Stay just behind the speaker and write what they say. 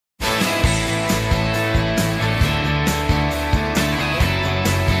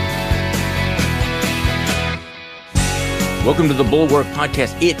Welcome to the Bulwark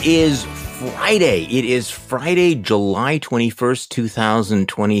Podcast. It is Friday. It is Friday, July 21st,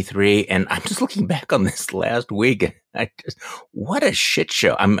 2023. And I'm just looking back on this last week. What a shit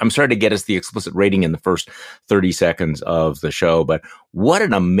show. I'm sorry to get us the explicit rating in the first 30 seconds of the show, but what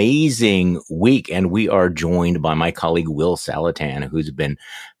an amazing week. And we are joined by my colleague, Will Saletan,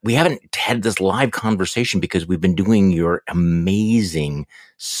 we haven't had this live conversation because we've been doing your amazing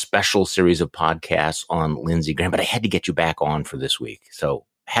special series of podcasts on Lindsey Graham, but I had to get you back on for this week. So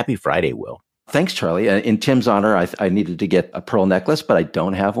happy Friday, Will. Thanks, Charlie. In Tim's honor, I needed to get a pearl necklace, but I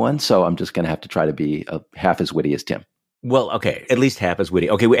don't have one. So I'm just going to have to try to be half as witty as Tim. Well, okay, at least half as witty.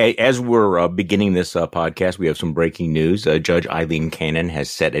 Okay, as we're beginning this podcast, we have some breaking news. Judge Eileen Cannon has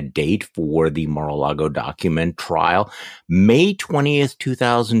set a date for the Mar-a-Lago document trial, May 20th,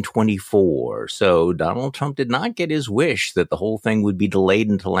 2024. So Donald Trump did not get his wish that the whole thing would be delayed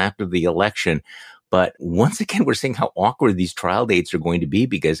until after the election. But once again, we're seeing how awkward these trial dates are going to be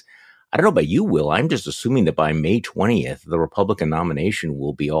because I don't know about you, Will. I'm just assuming that by May 20th, the Republican nomination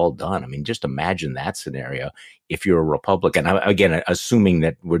will be all done. I mean, just imagine that scenario if you're a Republican. Again, assuming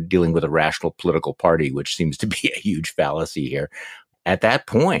that we're dealing with a rational political party, which seems to be a huge fallacy here. At that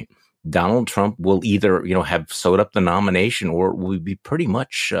point, Donald Trump will either, have sewed up the nomination or will be pretty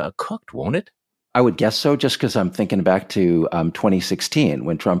much cooked, won't it? I would guess so, just because I'm thinking back to 2016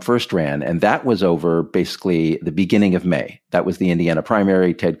 when Trump first ran, and that was over basically the beginning of May. That was the Indiana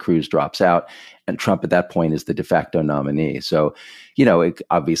primary. Ted Cruz drops out, and Trump at that point is the de facto nominee. So,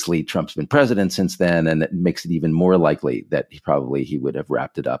 obviously Trump's been president since then, and it makes it even more likely that he would have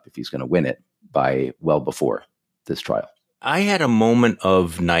wrapped it up if he's going to win it by well before this trial. I had a moment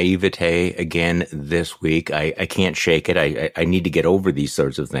of naivete again this week. I can't shake it. I need to get over these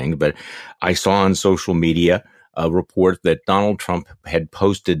sorts of things. But I saw on social media a report that Donald Trump had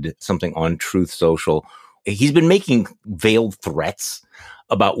posted something on Truth Social. He's been making veiled threats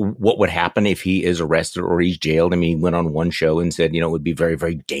about what would happen if he is arrested or he's jailed. I mean, he went on one show and said, it would be very,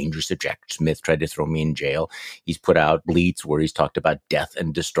 very dangerous if Jack Smith tried to throw me in jail. He's put out bleats where he's talked about death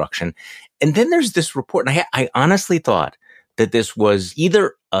and destruction. And then there's this report. And I honestly thought that this was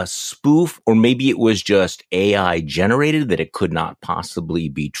either a spoof or maybe it was just AI generated, that it could not possibly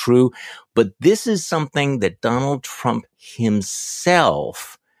be true. But this is something that Donald Trump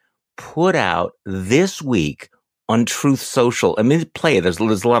himself put out this week on Truth Social. I mean, play it. There's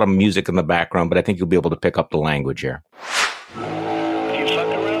a lot of music in the background, but I think you'll be able to pick up the language here. If you fuck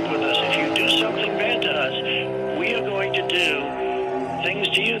around with us, if you do something bad to us, we are going to do things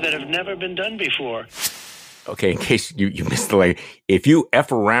to you that have never been done before. Okay, in case you missed the line, if you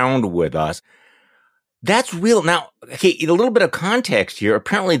F around with us, that's real. Now, okay, a little bit of context here.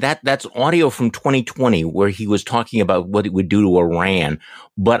 Apparently that's audio from 2020 where he was talking about what it would do to Iran.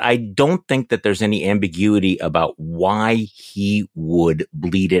 But I don't think that there's any ambiguity about why he would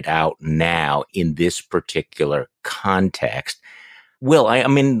bleed it out now in this particular context. Will, I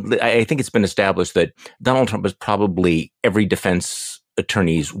think it's been established that Donald Trump is probably every defense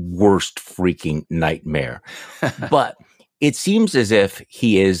attorney's worst freaking nightmare. But it seems as if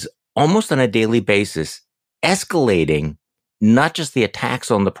he is almost on a daily basis escalating not just the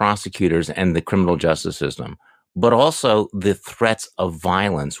attacks on the prosecutors and the criminal justice system, but also the threats of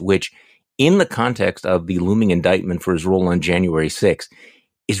violence, which in the context of the looming indictment for his role on January 6th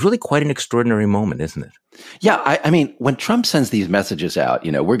is really quite an extraordinary moment, isn't it? Yeah, I mean, when Trump sends these messages out,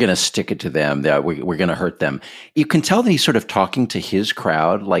 we're going to stick it to them, that we're going to hurt them. You can tell that he's sort of talking to his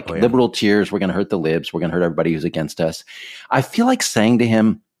crowd, like liberal tears, we're going to hurt the libs, we're going to hurt everybody who's against us. I feel like saying to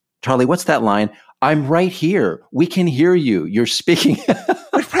him, Charlie, what's that line? I'm right here. We can hear you. You're speaking.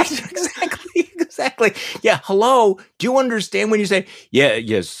 Exactly. Yeah. Hello. Do you understand when you say,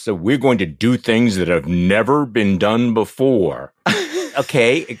 yes, so we're going to do things that have never been done before?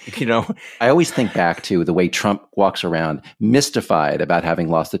 Okay. I always think back to the way Trump walks around mystified about having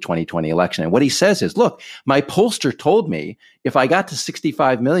lost the 2020 election. And what he says is, look, my pollster told me if I got to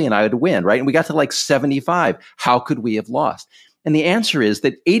 65 million, I would win, right? And we got to like 75. How could we have lost? And the answer is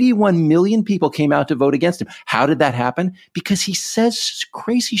that 81 million people came out to vote against him. How did that happen? Because he says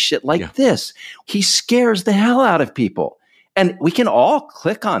crazy shit like this. He scares the hell out of people. And we can all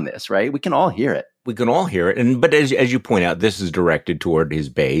click on this, right? We can all hear it. We can all hear it. But as you point out, this is directed toward his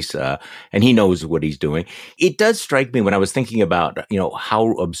base, and he knows what he's doing. It does strike me when I was thinking about,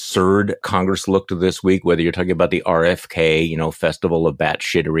 how absurd Congress looked this week, whether you're talking about the RFK, festival of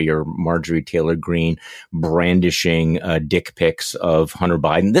batshittery, or Marjorie Taylor Greene brandishing dick pics of Hunter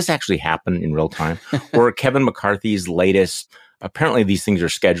Biden. This actually happened in real time. Or Kevin McCarthy's latest, apparently these things are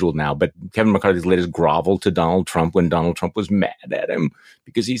scheduled now, but Kevin McCarthy's latest grovel to Donald Trump when Donald Trump was mad at him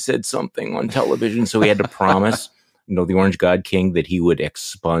because he said something on television. So he had to promise the Orange God King, that he would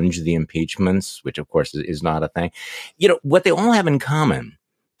expunge the impeachments, which of course is not a thing. What they all have in common,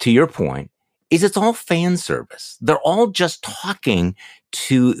 to your point, is it's all fan service. They're all just talking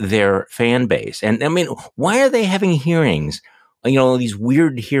to their fan base. And I mean, why are they having hearings? These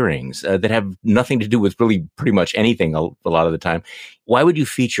weird hearings that have nothing to do with really pretty much anything a lot of the time. Why would you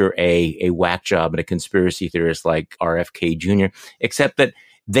feature a whack job and a conspiracy theorist like RFK Jr., except that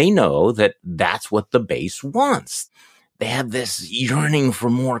they know that that's what the base wants? They have this yearning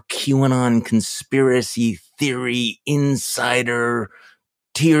for more QAnon conspiracy theory, insider,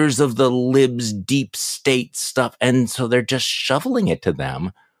 tears of the libs, deep state stuff. And so they're just shoveling it to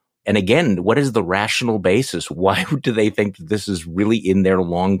them. And again, what is the rational basis? Why do they think that this is really in their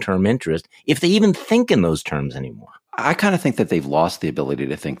long-term interest, if they even think in those terms anymore? I kind of think that they've lost the ability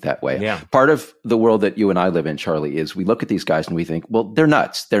to think that way. Yeah. Part of the world that you and I live in, Charlie, is we look at these guys and we think, well, they're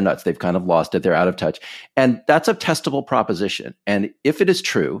nuts. They're nuts. They've kind of lost it. They're out of touch. And that's a testable proposition. And if it is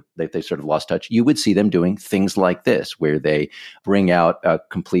true that they sort of lost touch, you would see them doing things like this, where they bring out a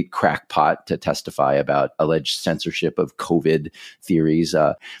complete crackpot to testify about alleged censorship of COVID theories.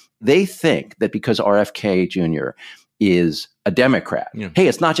 They think that because RFK Jr. is a Democrat, hey,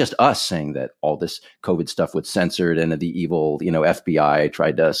 it's not just us saying that all this COVID stuff was censored and the evil, FBI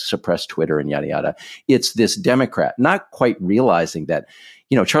tried to suppress Twitter and yada, yada. It's this Democrat, not quite realizing that,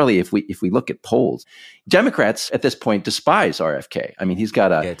 Charlie, if we look at polls, Democrats at this point despise RFK. I mean, he's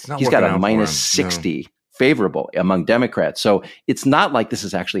got a minus 60 favorable among Democrats. So it's not like this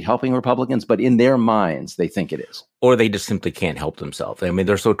is actually helping Republicans, but in their minds, they think it is. Or they just simply can't help themselves. I mean,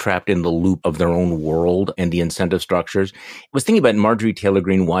 they're so trapped in the loop of their own world and the incentive structures. I was thinking about Marjorie Taylor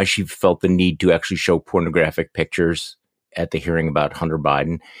Greene, why she felt the need to actually show pornographic pictures at the hearing about Hunter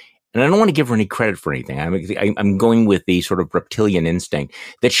Biden. And I don't want to give her any credit for anything. I'm going with the sort of reptilian instinct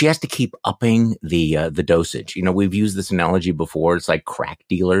that she has to keep upping the dosage. We've used this analogy before. It's like crack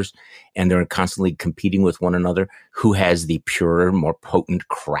dealers, and they're constantly competing with one another. Who has the purer, more potent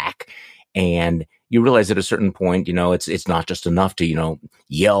crack? And you realize at a certain point, it's not just enough to,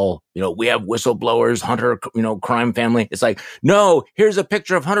 yell, we have whistleblowers, Hunter, crime family. It's like, no, here's a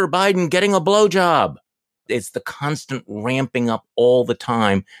picture of Hunter Biden getting a blowjob. It's the constant ramping up all the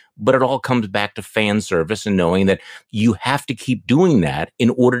time, but it all comes back to fan service and knowing that you have to keep doing that in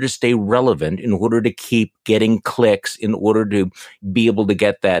order to stay relevant, in order to keep getting clicks, in order to be able to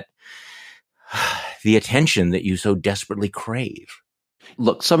get that, the attention that you so desperately crave.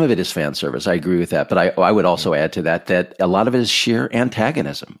 Look, some of it is fan service. I agree with that. But I would also add to that a lot of it is sheer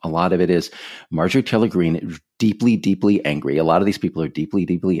antagonism. A lot of it is Marjorie Taylor Greene is deeply, deeply angry. A lot of these people are deeply,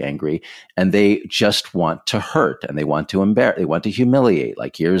 deeply angry, and they just want to hurt, and they want to embarrass, they want to humiliate.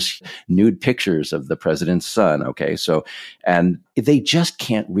 Like, here's nude pictures of the president's son. Okay. So, and they just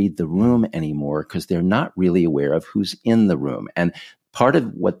can't read the room anymore because they're not really aware of who's in the room. And part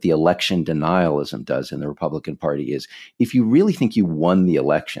of what the election denialism does in the Republican Party is if you really think you won the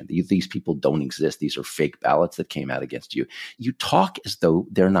election, these people don't exist, these are fake ballots that came out against you, you talk as though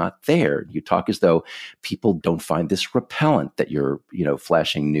they're not there. You talk as though people don't find this repellent that you're,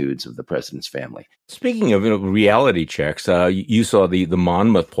 flashing nudes of the president's family. Speaking of reality checks, you saw the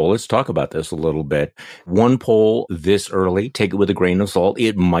Monmouth poll. Let's talk about this a little bit. One poll this early, take it with a grain of salt.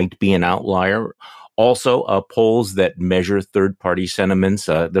 It might be an outlier. Also, polls that measure third-party sentiments,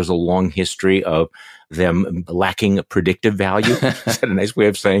 there's a long history of them lacking predictive value. Is that a nice way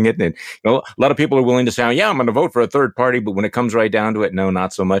of saying it? And a lot of people are willing to say, yeah, I'm going to vote for a third party, but when it comes right down to it, no,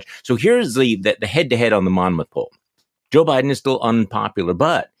 not so much. So here's the head-to-head on the Monmouth poll. Joe Biden is still unpopular,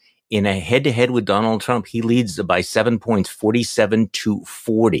 but in a head-to-head with Donald Trump, he leads by 7 points,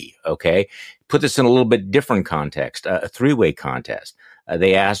 47-40, okay? Put this in a little bit different context, a three-way contest.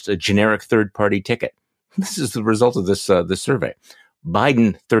 They asked a generic third-party ticket. This is the result of this survey.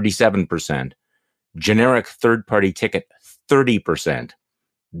 Biden, 37%. Generic third-party ticket, 30%.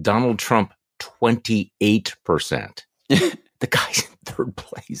 Donald Trump, 28%. The guy's in third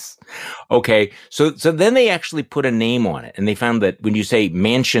place. Okay, so then they actually put a name on it, and they found that when you say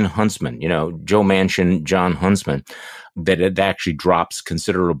Manchin Huntsman, Joe Manchin, John Huntsman, that it actually drops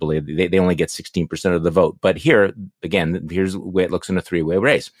considerably. They only get 16% of the vote. But here, again, here's the way it looks in a three-way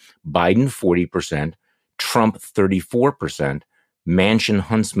race. Biden, 40%, Trump, 34%, Manchin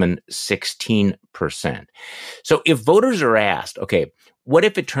Huntsman, 16%. So if voters are asked, okay, what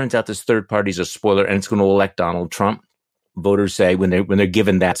if it turns out this third party is a spoiler and it's going to elect Donald Trump? Voters say when they're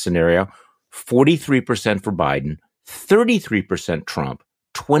given that scenario, 43% for Biden, 33% Trump,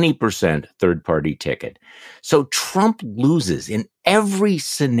 20% third-party ticket. So Trump loses in every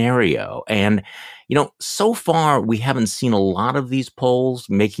scenario. And, so far we haven't seen a lot of these polls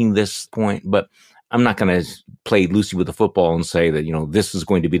making this point, but I'm not going to play loosey with the football and say that, this is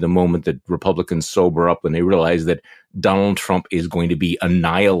going to be the moment that Republicans sober up when they realize that Donald Trump is going to be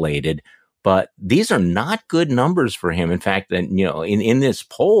annihilated. But these are not good numbers for him. In fact, in this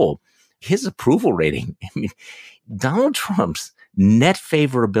poll, his approval rating, Donald Trump's net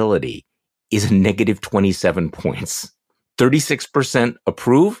favorability is a negative 27 points. 36%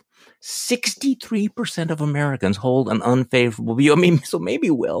 approve. 63% of Americans hold an unfavorable view. So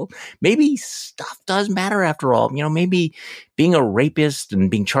maybe stuff does matter after all. Maybe being a rapist and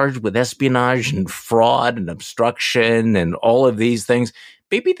being charged with espionage and fraud and obstruction and all of these things,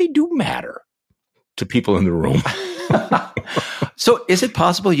 maybe they do matter to people in the room. So is it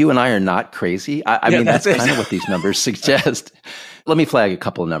possible you and I are not crazy? I mean, that's kind of what these numbers suggest. Let me flag a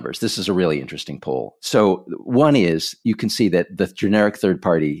couple of numbers. This is a really interesting poll. So one is you can see that the generic third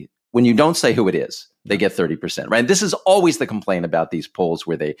party, when you don't say who it is, they get 30%, right? This is always the complaint about these polls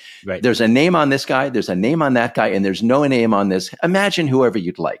where there's a name on this guy, there's a name on that guy, and there's no name on this. Imagine whoever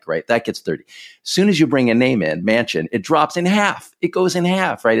you'd like, right? That gets 30. As soon as you bring a name in, Manchin, it drops in half. It goes in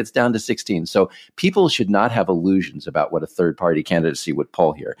half, right? It's down to 16. So people should not have illusions about what a third party candidacy would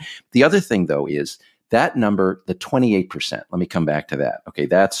poll here. The other thing, though, is that number, the 28%. Let me come back to that. Okay,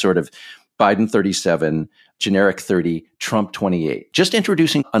 that's sort of Biden 37, generic 30, Trump 28. Just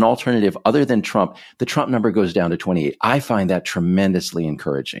introducing an alternative other than Trump, the Trump number goes down to 28. I find that tremendously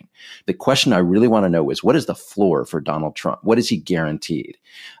encouraging. The question I really want to know is, what is the floor for Donald Trump? What is he guaranteed?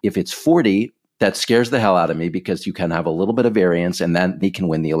 If it's 40, that scares the hell out of me because you can have a little bit of variance and then he can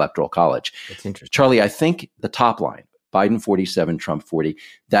win the Electoral College. That's interesting. Charlie, I think the top line, Biden 47, Trump 40,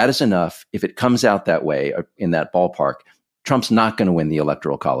 that is enough. If it comes out that way in that ballpark, Trump's not going to win the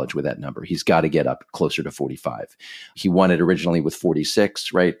Electoral College with that number. He's got to get up closer to 45. He won it originally with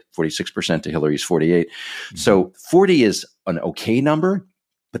 46, right? 46% to Hillary's 48. Mm-hmm. So 40 is an okay number,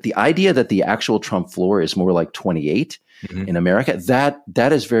 but the idea that the actual Trump floor is more like 28 in America, that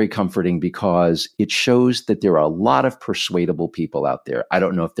is very comforting because it shows that there are a lot of persuadable people out there. I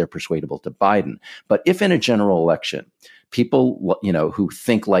don't know if they're persuadable to Biden, but if in a general election, people, who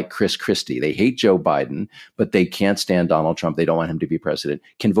think like Chris Christie, they hate Joe Biden, but they can't stand Donald Trump, they don't want him to be president,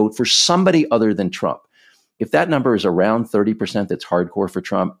 can vote for somebody other than Trump. If that number is around 30% that's hardcore for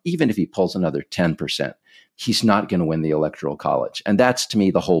Trump, even if he pulls another 10%, he's not going to win the Electoral College. And that's, to me,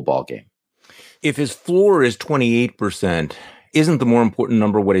 the whole ballgame. If his floor is 28%, isn't the more important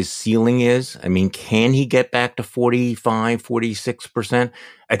number what his ceiling is? I mean, can he get back to 45, 46%?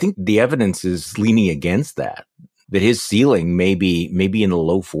 I think the evidence is leaning against that his ceiling may be in the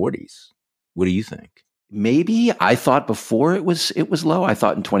low 40s. What do you think? Maybe. I thought before it was low. I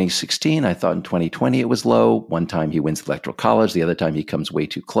thought in 2016, I thought in 2020 it was low. One time he wins the Electoral College, the other time he comes way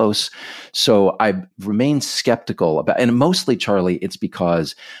too close. So I remain skeptical about, and mostly, Charlie, it's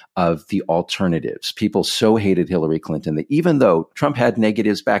because of the alternatives. People so hated Hillary Clinton that even though Trump had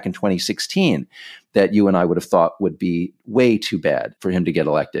negatives back in 2016, that you and I would have thought would be way too bad for him to get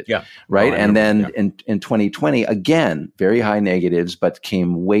elected. Yeah. Right. And then in 2020, again, very high negatives, but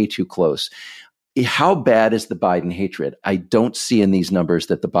came way too close. How bad is the Biden hatred? I don't see in these numbers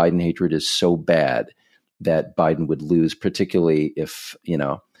that the Biden hatred is so bad that Biden would lose, particularly if,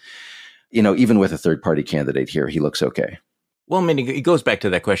 even with a third party candidate here, he looks okay. Well, I mean, it goes back to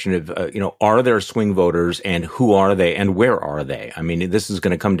that question of, are there swing voters and who are they and where are they? I mean, this is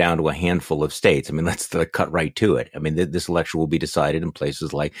going to come down to a handful of states. I mean, let's cut right to it. I mean, this election will be decided in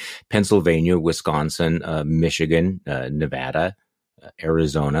places like Pennsylvania, Wisconsin, Michigan, Nevada,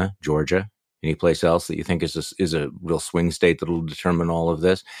 Arizona, Georgia. Any place else that you think is a real swing state that will determine all of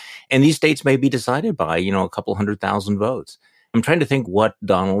this? And these states may be decided by, a couple 100,000 votes. I'm trying to think what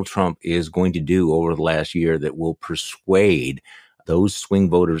Donald Trump is going to do over the last year that will persuade those swing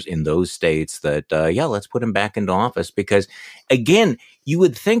voters in those states that, let's put him back into office. Because, again, you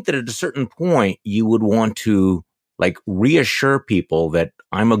would think that at a certain point you would want to reassure people that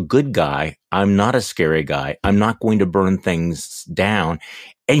I'm a good guy. I'm not a scary guy. I'm not going to burn things down.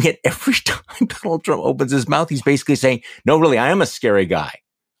 And yet every time Donald Trump opens his mouth, he's basically saying, no, really, I am a scary guy.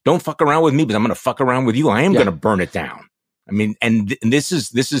 Don't fuck around with me because I'm going to fuck around with you. I am going to burn it down. I mean, and this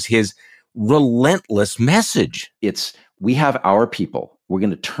is his relentless message. We have our people. We're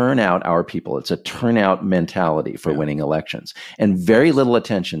going to turn out our people. It's a turnout mentality for winning elections, and very little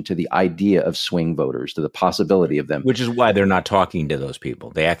attention to the idea of swing voters, to the possibility of them. Which is why they're not talking to those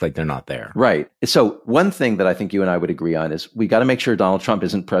people. They act like they're not there. Right. So one thing that I think you and I would agree on is we got to make sure Donald Trump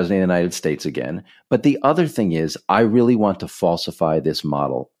isn't president of the United States again. But the other thing is I really want to falsify this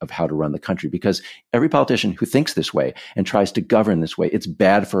model of how to run the country, because every politician who thinks this way and tries to govern this way, it's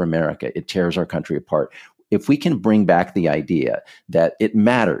bad for America. It tears our country apart. if we can bring back the idea that it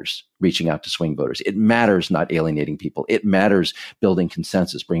matters reaching out to swing voters, it matters not alienating people, it matters building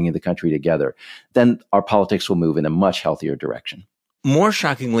consensus, bringing the country together, then our politics will move in a much healthier direction. More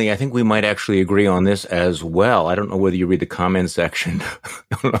shockingly, I think we might actually agree on this as well. I don't know whether you read the comment section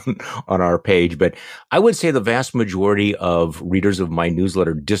on our page, but I would say the vast majority of readers of my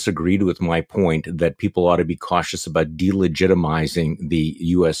newsletter disagreed with my point that people ought to be cautious about delegitimizing the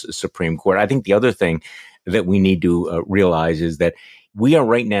U.S. Supreme Court. I think the other thing that we need to realize is that we are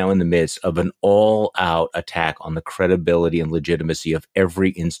right now in the midst of an all-out attack on the credibility and legitimacy of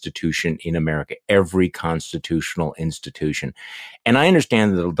every institution in America, every constitutional institution. And I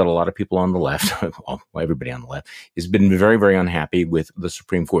understand that a lot of people on the left, well, everybody on the left, has been very, very unhappy with the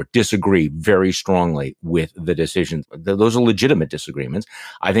Supreme Court, disagree very strongly with the decisions. Those are legitimate disagreements.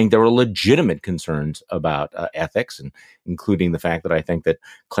 I think there are legitimate concerns about ethics, and including the fact that I think that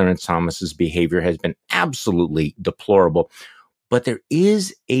Clarence Thomas's behavior has been absolutely deplorable. But there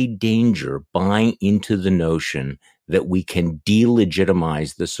is a danger buying into the notion that we can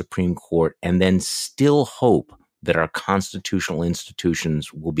delegitimize the Supreme Court and then still hope that our constitutional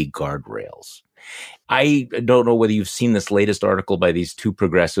institutions will be guardrails. I don't know whether you've seen this latest article by these two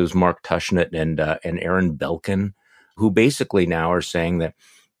progressives, Mark Tushnet and Aaron Belkin, who basically now are saying that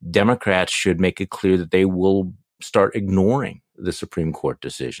Democrats should make it clear that they will start ignoring the Supreme Court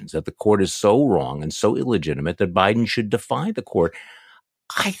decisions, that the court is so wrong and so illegitimate that Biden should defy the court.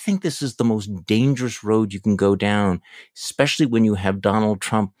 I think this is the most dangerous road you can go down, especially when you have Donald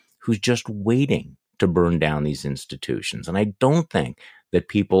Trump, who's just waiting to burn down these institutions. And I don't think that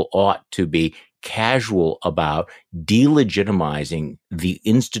people ought to be casual about delegitimizing the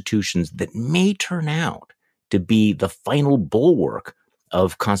institutions that may turn out to be the final bulwark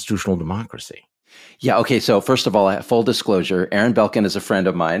of constitutional democracy. Yeah. Okay. So first of all, full disclosure, Aaron Belkin is a friend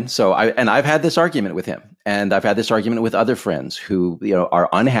of mine. So I've had this argument with him, and I've had this argument with other friends who, are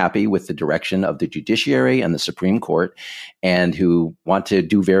unhappy with the direction of the judiciary and the Supreme Court, and who want to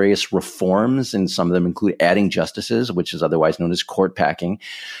do various reforms. And some of them include adding justices, which is otherwise known as court packing.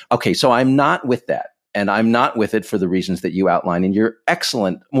 Okay. So I'm not with that. And I'm not with it for the reasons that you outlined in your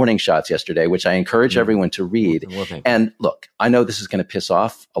excellent morning shots yesterday, which I encourage everyone to read. And look, I know this is going to piss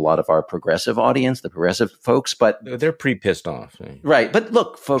off a lot of our progressive audience, the progressive folks, but they're pretty pissed off. Right. But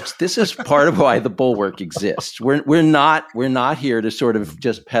look, folks, this is part of why the Bulwark exists. We're not here to sort of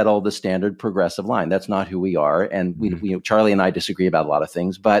just peddle the standard progressive line. That's not who we are. And we Charlie and I disagree about a lot of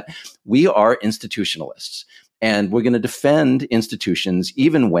things, but we are institutionalists. And we're going to defend institutions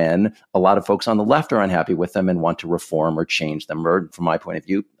even when a lot of folks on the left are unhappy with them and want to reform or change them, or from my point of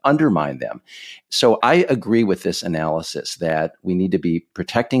view, undermine them. So I agree with this analysis that we need to be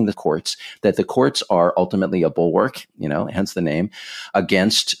protecting the courts, that the courts are ultimately a bulwark, hence the name,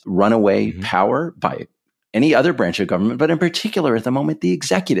 against runaway power by any other branch of government, but in particular at the moment, the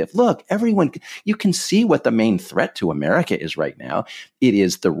executive. Look, everyone, you can see what the main threat to America is right now. It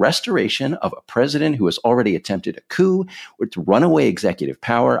is the restoration of a president who has already attempted a coup with runaway executive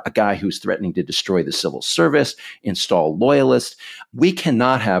power, a guy who's threatening to destroy the civil service, install loyalists. We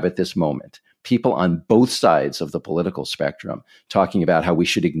cannot have at this moment people on both sides of the political spectrum talking about how we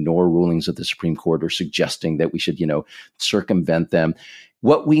should ignore rulings of the Supreme Court or suggesting that we should, circumvent them.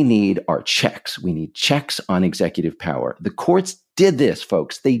 What we need are checks. We need checks on executive power. The courts did this,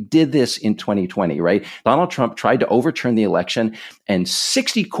 folks. They did this in 2020, right? Donald Trump tried to overturn the election, and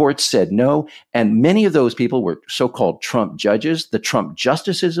 60 courts said no. And many of those people were so-called Trump judges. The Trump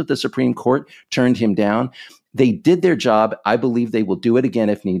justices of the Supreme Court turned him down. They did their job. I believe they will do it again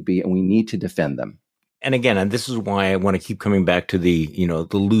if need be, and we need to defend them. And again, and this is why I want to keep coming back to the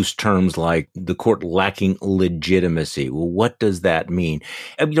loose terms like the court lacking legitimacy. Well, what does that mean?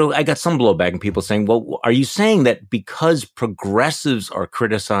 I got some blowback and people saying, well, are you saying that because progressives are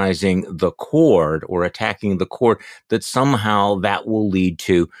criticizing the court or attacking the court, that somehow that will lead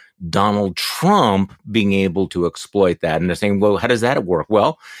to Donald Trump being able to exploit that? And they're saying, well, how does that work?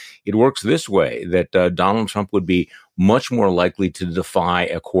 Well, it works this way, that Donald Trump would be much more likely to defy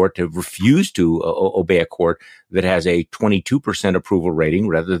a court, to refuse to obey a court that has a 22% approval rating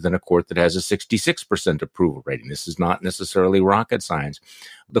rather than a court that has a 66% approval rating. This is not necessarily rocket science.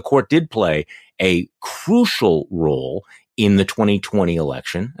 The court did play a crucial role in the 2020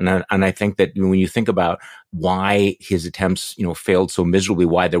 election. And I think that when you think about why his attempts, failed so miserably,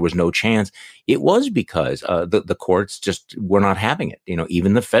 why there was no chance, it was because the courts just were not having it.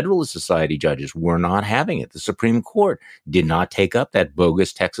 Even the Federalist Society judges were not having it. The Supreme Court did not take up that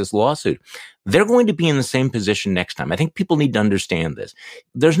bogus Texas lawsuit. They're going to be in the same position next time. I think people need to understand this.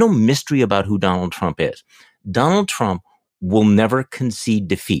 There's no mystery about who Donald Trump is. Donald Trump will never concede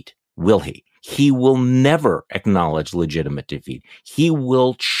defeat, will he? He will never acknowledge legitimate defeat. He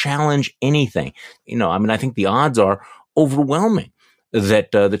will challenge anything. I think the odds are overwhelming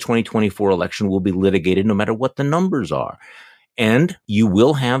that the 2024 election will be litigated no matter what the numbers are. And you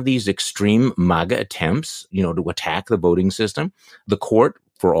will have these extreme MAGA attempts, to attack the voting system. The court,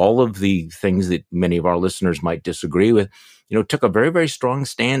 for all of the things that many of our listeners might disagree with, took a very, very strong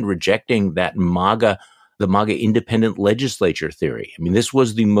stand rejecting that the MAGA independent legislature theory. I mean, this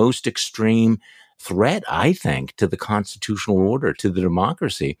was the most extreme threat, I think, to the constitutional order, to the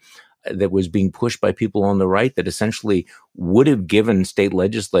democracy, that was being pushed by people on the right that essentially would have given state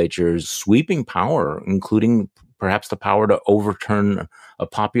legislatures sweeping power, including perhaps the power to overturn a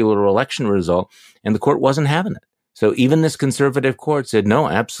popular election result. And the court wasn't having it. So even this conservative court said, no,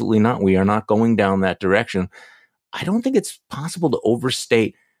 absolutely not. We are not going down that direction. I don't think it's possible to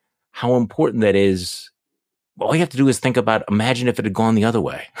overstate how important that is. All you have to do is think about, imagine if it had gone the other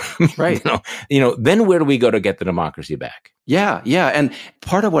way. Right. Then where do we go to get the democracy back? Yeah. And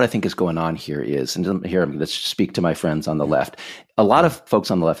part of what I think is going on here is, and here, let's speak to my friends on the left. A lot of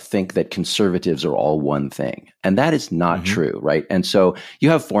folks on the left think that conservatives are all one thing, and that is not true, right? And so you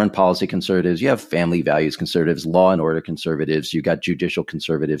have foreign policy conservatives, you have family values conservatives, law and order conservatives, you got judicial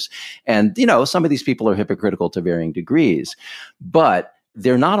conservatives. And, some of these people are hypocritical to varying degrees, but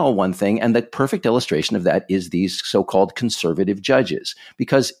they're not all one thing. And the perfect illustration of that is these so-called conservative judges,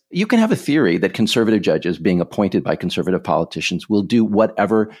 because you can have a theory that conservative judges being appointed by conservative politicians will do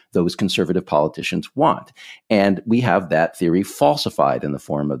whatever those conservative politicians want. And we have that theory falsified in the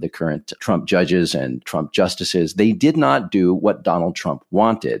form of the current Trump judges and Trump justices. They did not do what Donald Trump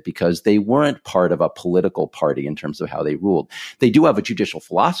wanted because they weren't part of a political party in terms of how they ruled. They do have a judicial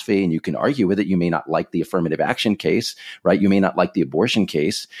philosophy, and you can argue with it. You may not like the affirmative action case, right? You may not like the abortion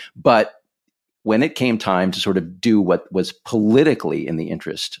case, but when it came time to sort of do what was politically in the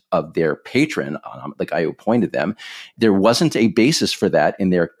interest of their patron, the guy who appointed them, there wasn't a basis for that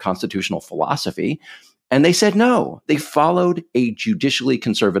in their constitutional philosophy. And they said no. They followed a judicially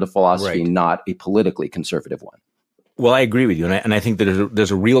conservative philosophy, not a politically conservative one. Well, I agree with you. And I think that there's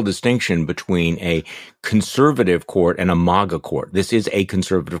a real distinction between a conservative court and a MAGA court. This is a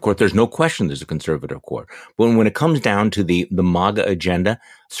conservative court. There's no question there's a conservative court. But when it comes down to the MAGA agenda,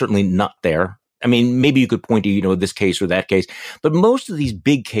 certainly not there. I mean, maybe you could point to, this case or that case. But most of these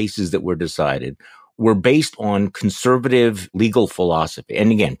big cases that were decided were based on conservative legal philosophy.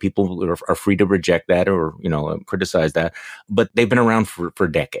 And again, people are free to reject that or, criticize that, but they've been around for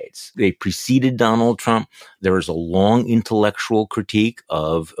decades. They preceded Donald Trump. There is a long intellectual critique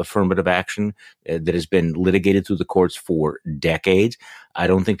of affirmative action that has been litigated through the courts for decades. I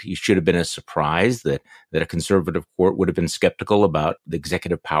don't think it should have been a surprise that a conservative court would have been skeptical about the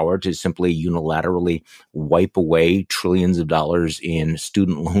executive power to simply unilaterally wipe away trillions of dollars in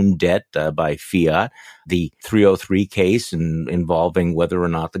student loan debt by fiat. The 303 case involving whether or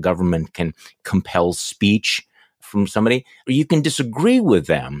not the government can compel speech from somebody. You can disagree with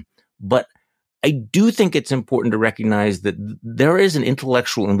them, but I do think it's important to recognize that there is an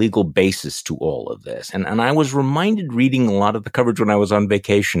intellectual and legal basis to all of this. And I was reminded reading a lot of the coverage when I was on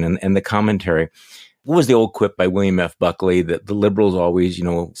vacation and the commentary. What was the old quip by William F. Buckley that the liberals always,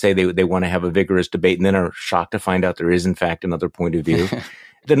 say they want to have a vigorous debate and then are shocked to find out there is, in fact, another point of view?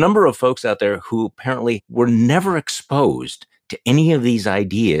 The number of folks out there who apparently were never exposed to any of these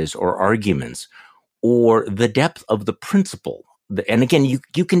ideas or arguments or the depth of the principle. And again,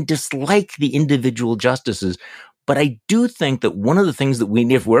 you can dislike the individual justices, but I do think that one of the things that we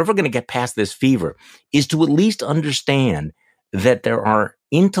need, if we're ever going to get past this fever, is to at least understand that there are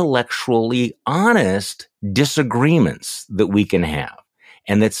intellectually honest disagreements that we can have.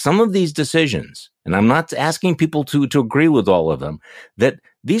 And that some of these decisions, and I'm not asking people to agree with all of them, that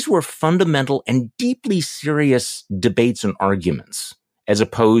these were fundamental and deeply serious debates and arguments, as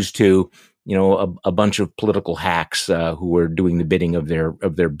opposed to a bunch of political hacks who were doing the bidding of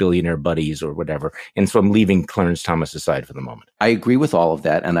their billionaire buddies or whatever. And so I'm leaving Clarence Thomas aside for the moment. I agree with all of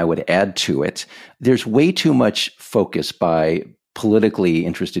that. And I would add to it, there's way too much focus by politically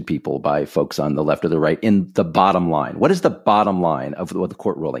interested people, by folks on the left or the right, in the bottom line. What is the bottom line of the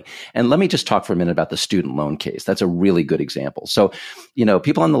court ruling? And let me just talk for a minute about the student loan case. That's a really good example. So,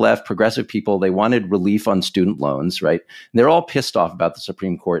 people on the left, progressive people, they wanted relief on student loans, right? And they're all pissed off about the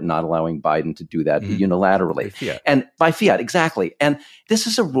Supreme Court not allowing Biden to do that unilaterally. And by fiat, exactly. And this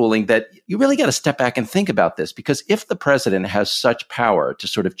is a ruling that you really got to step back and think about this, because if the president has such power to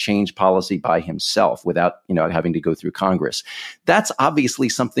sort of change policy by himself without, having to go through Congress, That's obviously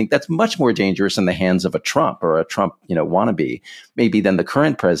something that's much more dangerous in the hands of a Trump or a Trump, wannabe, maybe than the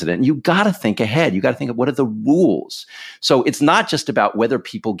current president. You got to think ahead. You got to think of what are the rules. So it's not just about whether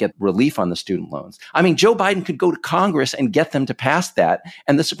people get relief on the student loans. I mean, Joe Biden could go to Congress and get them to pass that,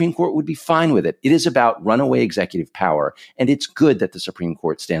 and the Supreme Court would be fine with it. It is about runaway executive power, and it's good that the Supreme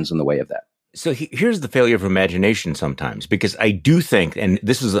Court stands in the way of that. So here's the failure of imagination sometimes, because I do think, and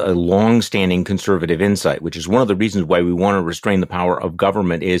this is a long-standing conservative insight, which is one of the reasons why we want to restrain the power of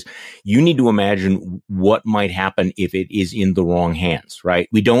government, is you need to imagine what might happen if it is in the wrong hands, right?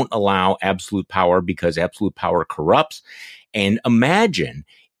 We don't allow absolute power because absolute power corrupts. And imagine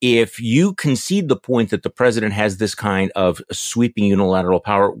if you concede the point that the president has this kind of sweeping unilateral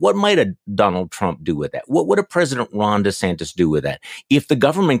power, what might a Donald Trump do with that? What would a President Ron DeSantis do with that? If the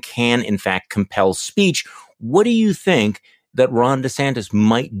government can, in fact, compel speech, what do you think that Ron DeSantis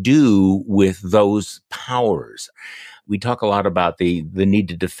might do with those powers? We talk a lot about the need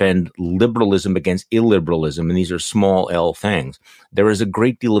to defend liberalism against illiberalism, and these are small L things. There is a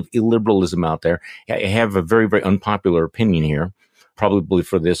great deal of illiberalism out there. I have a very, very unpopular opinion here, probably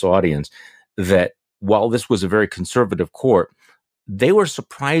for this audience, that while this was a very conservative court, they were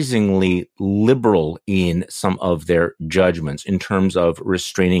surprisingly liberal in some of their judgments in terms of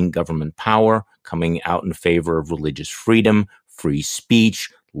restraining government power, coming out in favor of religious freedom, free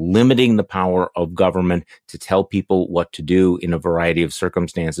speech, limiting the power of government to tell people what to do in a variety of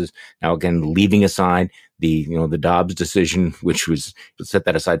circumstances. Now, again, leaving aside the Dobbs decision, which was, set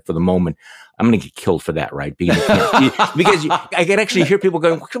that aside for the moment. I'm going to get killed for that, right? Because I can actually hear people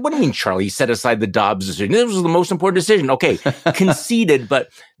going, what do you mean, Charlie, set aside the Dobbs decision? This was the most important decision. Okay, conceded, but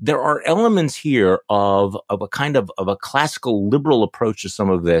there are elements here of a kind of a classical liberal approach to some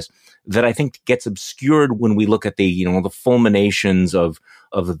of this that I think gets obscured when we look at the fulminations of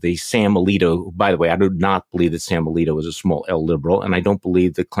the Sam Alito. By the way, I do not believe that Sam Alito is a small L liberal, and I don't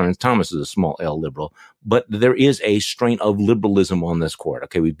believe that Clarence Thomas is a small L liberal. But there is a strain of liberalism on this court.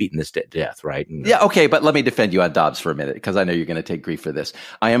 Okay, we've beaten this to death, right? Yeah, okay, but let me defend you on Dobbs for a minute, because I know you're going to take grief for this.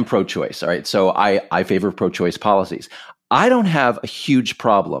 I am pro-choice, all right? So I favor pro-choice policies. I don't have a huge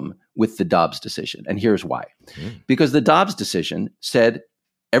problem with the Dobbs decision, and here's why. Because the Dobbs decision said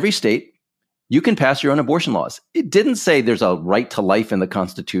every state, you can pass your own abortion laws. It didn't say there's a right to life in the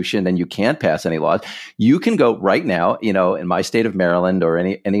Constitution and you can't pass any laws. You can go right now, in my state of Maryland or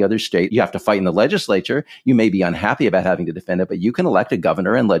any other state, you have to fight in the legislature. You may be unhappy about having to defend it, but you can elect a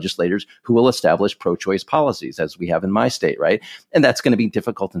governor and legislators who will establish pro-choice policies, as we have in my state, right? And that's going to be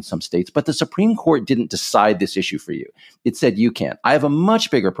difficult in some states, but the Supreme Court didn't decide this issue for you. It said you can't. I have a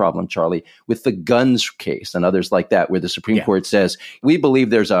much bigger problem, Charlie, with the guns case and others like that, where the Supreme Court says, we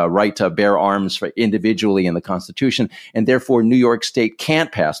believe there's a right to bear arms for individually in the Constitution, and therefore New York State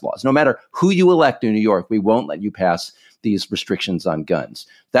can't pass laws. No matter who you elect in New York, we won't let you pass these restrictions on guns.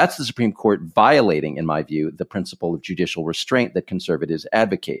 That's the Supreme Court violating, in my view, the principle of judicial restraint that conservatives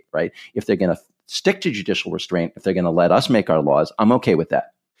advocate, right? If they're going to stick to judicial restraint, if they're going to let us make our laws, I'm okay with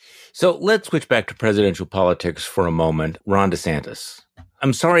that. So let's switch back to presidential politics for a moment. Ron DeSantis.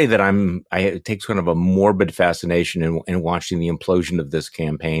 I'm sorry that it takes kind of a morbid fascination in watching the implosion of this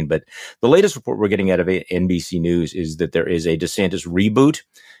campaign. But the latest report we're getting out of NBC News is that there is a DeSantis reboot,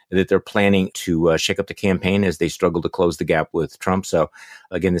 that they're planning to shake up the campaign as they struggle to close the gap with Trump. So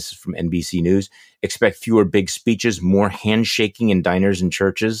again, this is from NBC News. Expect fewer big speeches, more handshaking in diners and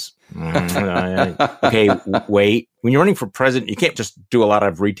churches. Okay, wait. When you're running for president, you can't just do a lot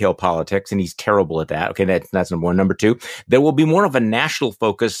of retail politics, and he's terrible at that. Okay, that's number one. Number two, there will be more of a national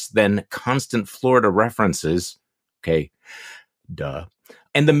focus than constant Florida references. Okay, duh.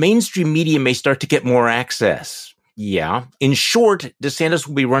 And the mainstream media may start to get more access. Yeah. In short, DeSantis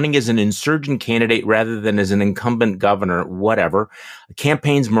will be running as an insurgent candidate rather than as an incumbent governor, whatever.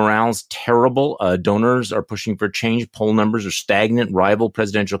 Campaign's morale's terrible. Donors are pushing for change. Poll numbers are stagnant. Rival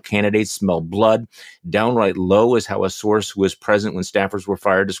presidential candidates smell blood. Downright low is how a source who was present when staffers were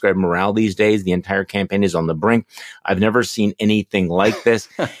fired described morale these days. The entire campaign is on the brink. I've never seen anything like this.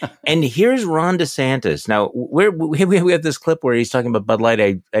 And here's Ron DeSantis. Now, we have this clip where he's talking about Bud Light.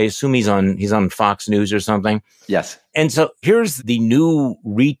 I assume he's on Fox News or something. Yes. And so here's the new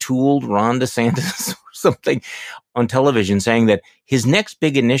retooled Ron DeSantis or something on television saying that his next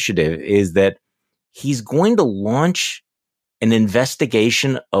big initiative is that he's going to launch an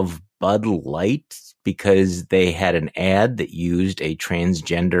investigation of Bud Light because they had an ad that used a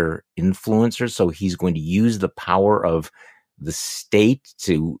transgender influencer. So he's going to use the power of the state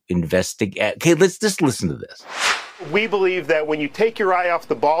to investigate. Okay, let's just listen to this. We believe that when you take your eye off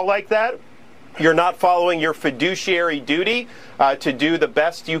the ball like that, You're not following your fiduciary duty to do the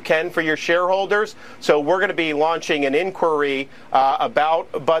best you can for your shareholders. So we're going to be launching an inquiry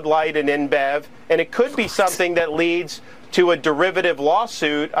about Bud Light and InBev, and it could be something that leads to a derivative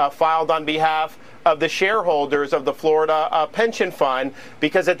lawsuit filed on behalf of the shareholders of the Florida pension fund,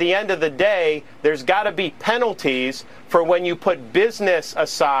 because at the end of the day, there's got to be penalties for when you put business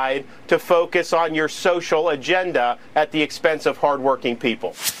aside to focus on your social agenda at the expense of hardworking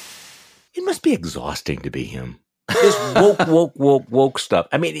people. It must be exhausting to be him. This woke stuff.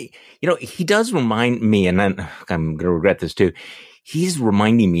 I mean, he does remind me, and I'm going to regret this too. He's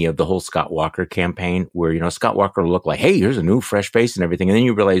reminding me of the whole Scott Walker campaign where, Scott Walker looked like, hey, here's a new fresh face and everything. And then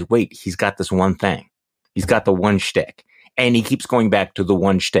you realize, wait, he's got this one thing. He's got the one shtick. And he keeps going back to the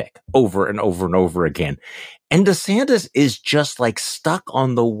one shtick over and over and over again. And DeSantis is just like stuck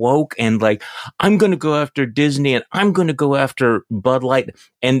on the woke and like, I'm going to go after Disney and I'm going to go after Bud Light.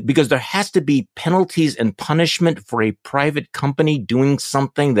 And because there has to be penalties and punishment for a private company doing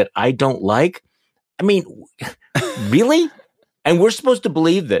something that I don't like. I mean, really? And we're supposed to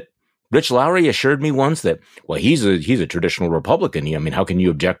believe that Rich Lowry assured me once that, well, he's a traditional Republican. I mean, how can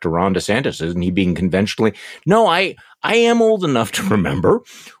you object to Ron DeSantis? Isn't he being conventionally? No, I am old enough to remember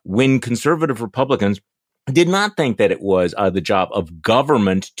when conservative Republicans did not think that it was the job of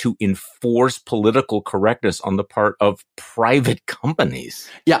government to enforce political correctness on the part of private companies.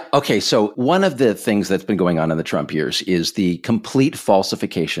 Yeah. Okay. So one of the things that's been going on in the Trump years is the complete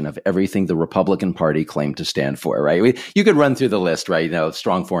falsification of everything the Republican Party claimed to stand for, right? You could run through the list, right?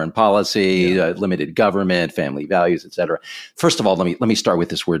 Strong foreign policy, limited government, family values, et cetera. First of all, let me start with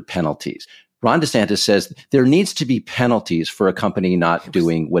this word penalties. Ron DeSantis says there needs to be penalties for a company not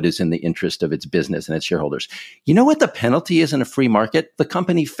doing what is in the interest of its business and its shareholders. You know what the penalty is in a free market? The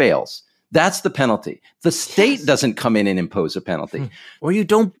company fails. That's the penalty. The state doesn't come in and impose a penalty. Or you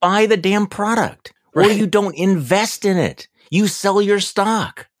don't buy the damn product. Right. Or you don't invest in it. You sell your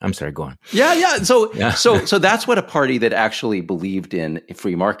stock. I'm sorry, go on. Yeah. So that's what a party that actually believed in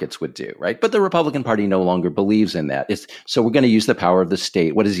free markets would do, right? But the Republican Party no longer believes in that. So we're going to use the power of the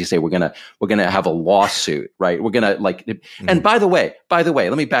state. What does he say? We're going to have a lawsuit, right? We're going to and by the way,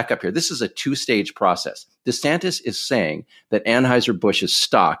 let me back up here. This is a two-stage process. DeSantis is saying that Anheuser-Busch's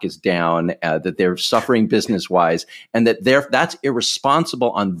stock is down, that they're suffering business-wise, and that that's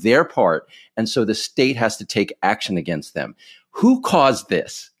irresponsible on their part. And so the state has to take action against them. Who caused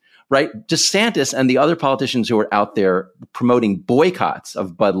this? Right? DeSantis and the other politicians who are out there promoting boycotts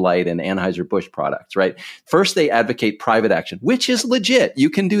of Bud Light and Anheuser-Busch products, right? First, they advocate private action, which is legit. You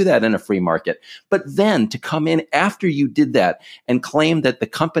can do that in a free market. But then to come in after you did that and claim that the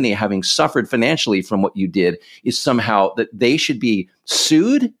company, having suffered financially from what you did, is somehow that they should be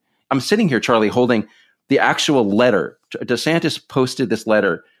sued. I'm sitting here, Charlie, holding the actual letter. DeSantis posted this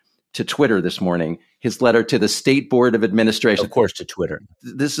letter to Twitter this morning, his letter to the State Board of Administration. Of course, to Twitter.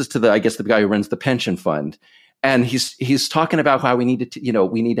 This is to the guy who runs the pension fund. And he's talking about how we need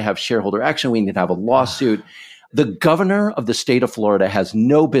to have shareholder action. We need to have a lawsuit. The governor of the state of Florida has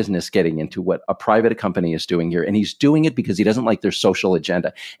no business getting into what a private company is doing here. And he's doing it because he doesn't like their social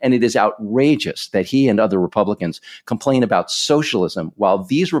agenda. And it is outrageous that he and other Republicans complain about socialism while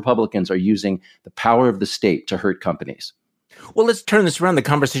these Republicans are using the power of the state to hurt companies. Well, let's turn this around. The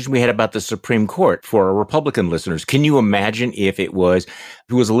conversation we had about the Supreme Court for our Republican listeners. Can you imagine if it was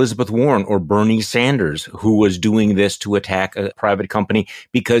Elizabeth Warren or Bernie Sanders who was doing this to attack a private company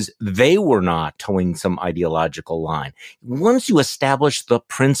because they were not towing some ideological line? Once you establish the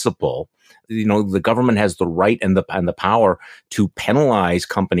principle, the government has the right and the power to penalize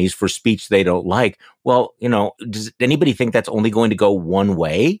companies for speech they don't like. Well, does anybody think that's only going to go one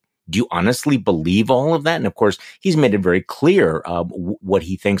way? Do you honestly believe all of that? And of course, he's made it very clear what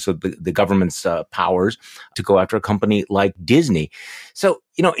he thinks of the government's powers to go after a company like Disney. So,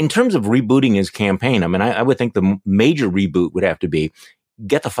 in terms of rebooting his campaign, I mean, I would think the major reboot would have to be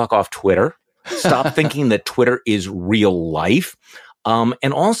get the fuck off Twitter. Stop thinking that Twitter is real life.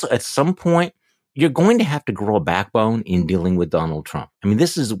 And also, at some point, you're going to have to grow a backbone in dealing with Donald Trump. I mean,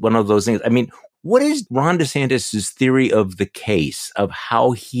 this is one of those things. I mean, what is Ron DeSantis' theory of the case of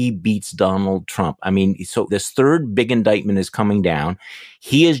how he beats Donald Trump? I mean, so this third big indictment is coming down.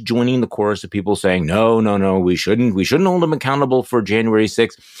 He is joining the chorus of people saying, no, we shouldn't hold him accountable for January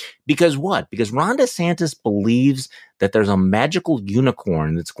 6th. Because what? Because Ron DeSantis believes that there's a magical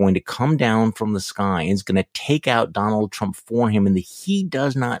unicorn that's going to come down from the sky and is going to take out Donald Trump for him, and that he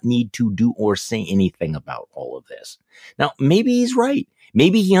does not need to do or say anything about all of this. Now, maybe he's right.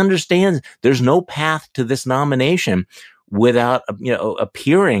 Maybe he understands there's no path to this nomination without,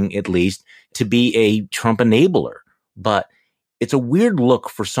 appearing at least to be a Trump enabler. But it's a weird look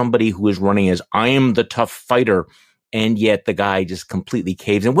for somebody who is running as I am the tough fighter. And yet the guy just completely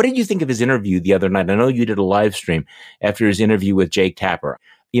caves. And what did you think of his interview the other night? I know you did a live stream after his interview with Jake Tapper.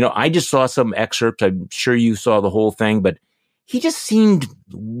 I just saw some excerpts. I'm sure you saw the whole thing, but he just seemed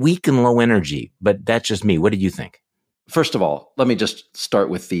weak and low energy. But that's just me. What did you think? First of all, let me just start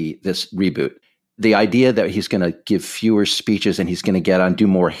with this reboot. The idea that he's going to give fewer speeches and he's going to do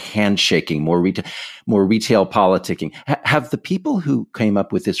more handshaking, more retail politicking. Have the people who came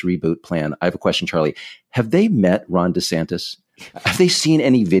up with this reboot plan, I have a question, Charlie, have they met Ron DeSantis? Have they seen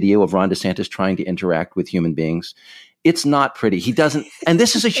any video of Ron DeSantis trying to interact with human beings? It's not pretty. He doesn't, and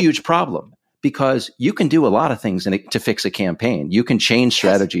this is a huge problem because you can do a lot of things to fix a campaign. You can change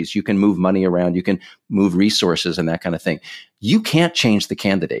strategies. You can move money around. You can move resources and that kind of thing. You can't change the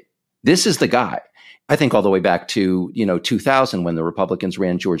candidate. This is the guy. I think all the way back to, 2000 when the Republicans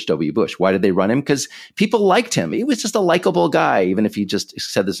ran George W. Bush. Why did they run him? Because people liked him. He was just a likable guy, even if he just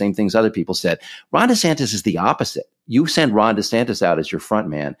said the same things other people said. Ron DeSantis is the opposite. You send Ron DeSantis out as your front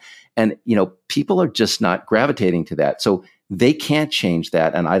man, and, people are just not gravitating to that. So they can't change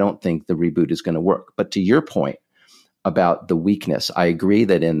that, and I don't think the reboot is going to work. But to your point about the weakness, I agree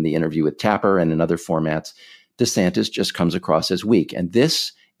that in the interview with Tapper and in other formats, DeSantis just comes across as weak. And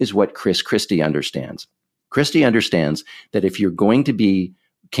this is what Chris Christie understands. Christie understands that if you're going to be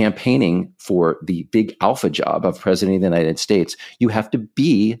campaigning for the big alpha job of president of the United States, you have to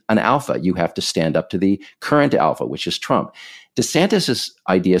be an alpha. You have to stand up to the current alpha, which is Trump. DeSantis's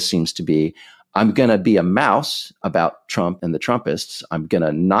idea seems to be, I'm going to be a mouse about Trump and the Trumpists. I'm going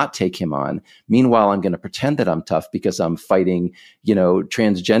to not take him on. Meanwhile, I'm going to pretend that I'm tough because I'm fighting,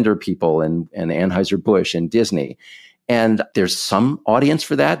 transgender people and Anheuser-Busch and Disney. And there's some audience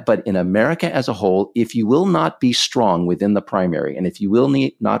for that. But in America as a whole, if you will not be strong within the primary, and if you will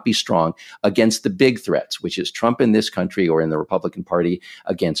not be strong against the big threats, which is Trump in this country or in the Republican Party,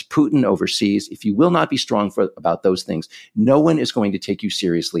 against Putin overseas, if you will not be strong about those things, no one is going to take you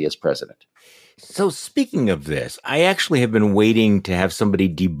seriously as president. So speaking of this, I actually have been waiting to have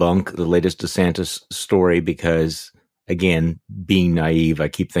somebody debunk the latest DeSantis story because, again, being naive, I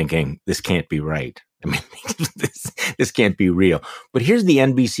keep thinking this can't be right. I mean, this can't be real. But here's the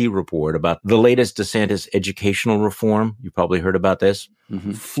NBC report about the latest DeSantis educational reform. You probably heard about this.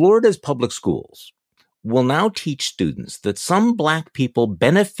 Mm-hmm. Florida's public schools will now teach students that some Black people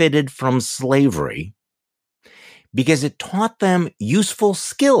benefited from slavery because it taught them useful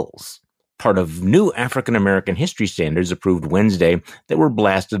skills, part of new African-American history standards approved Wednesday that were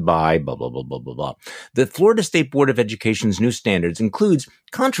blasted by blah, blah, blah, blah, blah, blah. The Florida State Board of Education's new standards includes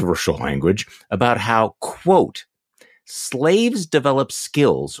controversial language about how, quote, slaves develop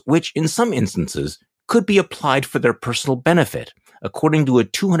skills which in some instances could be applied for their personal benefit, according to a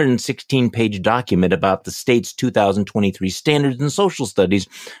 216-page document about the state's 2023 Standards in Social Studies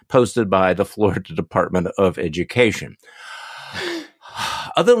posted by the Florida Department of Education.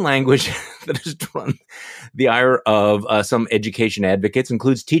 Other language that has drawn the ire of some education advocates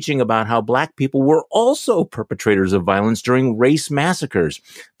includes teaching about how Black people were also perpetrators of violence during race massacres.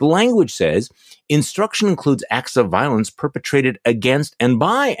 The language says instruction includes acts of violence perpetrated against and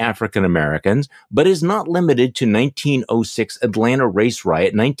by African Americans, but is not limited to 1906 Atlanta race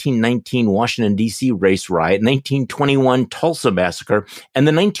riot, 1919 Washington, D.C. race riot, 1921 Tulsa massacre, and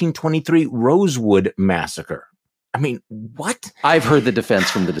the 1923 Rosewood massacre. I mean, what? I've heard the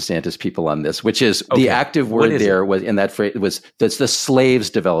defense from the DeSantis people on this, which is the active word there was in that phrase was that the slaves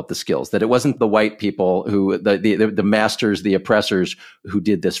developed the skills, that it wasn't the white people who, the masters, the oppressors who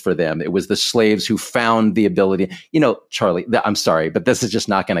did this for them. It was the slaves who found the ability. Charlie, I'm sorry, but this is just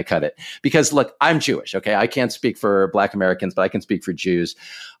not going to cut it because look, I'm Jewish. Okay. I can't speak for Black Americans, but I can speak for Jews.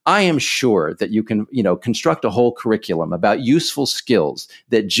 I am sure that you can, construct a whole curriculum about useful skills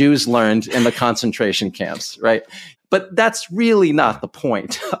that Jews learned in the concentration camps, right? But that's really not the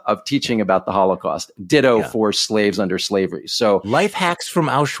point of teaching about the Holocaust. Ditto for slaves under slavery. So life hacks from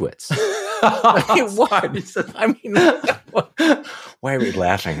Auschwitz. I mean, what? I mean, why are we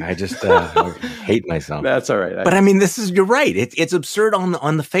laughing? I just hate myself. That's all right. But I mean, you're right. It's absurd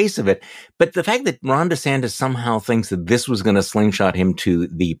on the face of it. But the fact that Ron DeSantis somehow thinks that this was going to slingshot him to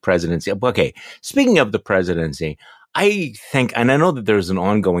the presidency. Okay, speaking of the presidency, I think, and I know that there's an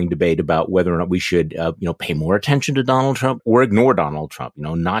ongoing debate about whether or not we should, pay more attention to Donald Trump or ignore Donald Trump,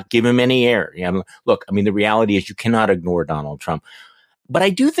 not give him any air. Look, I mean, the reality is you cannot ignore Donald Trump. But I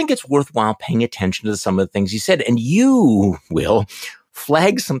do think it's worthwhile paying attention to some of the things he said. And you, Will,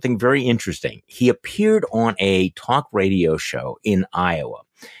 flag something very interesting. He appeared on a talk radio show in Iowa.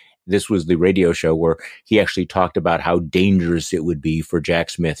 This was the radio show where he actually talked about how dangerous it would be for Jack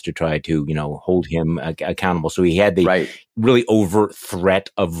Smith to try to, hold him accountable. So he had the really overt threat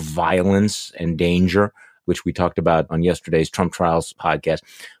of violence and danger, which we talked about on yesterday's Trump Trials podcast.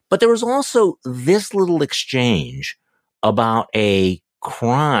 But there was also this little exchange about a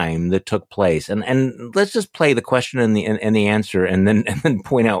crime that took place. And let's just play the question and the answer and then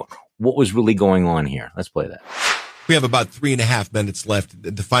point out what was really going on here. Let's play that. We have about 3.5 minutes left.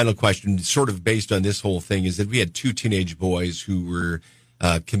 The final question, sort of based on this whole thing, is that we had 2 teenage boys who were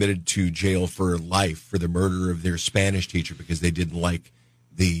committed to jail for life for the murder of their Spanish teacher because they didn't like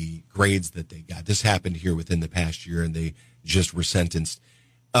the grades that they got. This happened here within the past year, and they just were sentenced.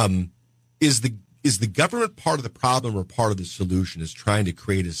 Is the government part of the problem or part of the solution is trying to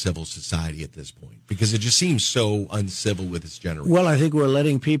create a civil society at this point? Because it just seems so uncivil with its generation. Well, I think we're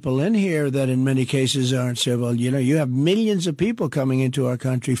letting people in here that in many cases aren't civil. You have millions of people coming into our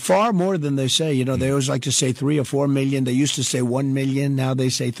country, far more than they say. They always like to say 3 or 4 million. They used to say 1 million. Now they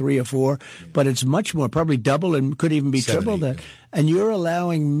say 3 or 4. But it's much more, probably double and could even be triple that. And you're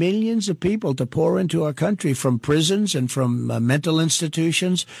allowing millions of people to pour into our country from prisons and from mental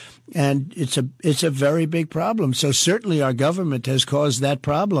institutions. And it's a very big problem. So certainly our government has caused that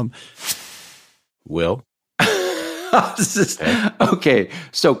problem. Will? Okay.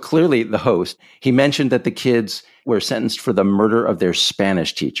 So clearly the host, he mentioned that the kids were sentenced for the murder of their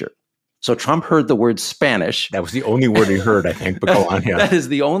Spanish teacher. So Trump heard the word Spanish. That was the only word he heard, I think. But go on, yeah. That is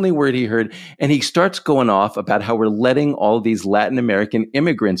the only word he heard. And he starts going off about how we're letting all these Latin American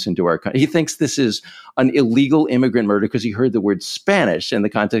immigrants into our country. He thinks this is an illegal immigrant murder because he heard the word Spanish in the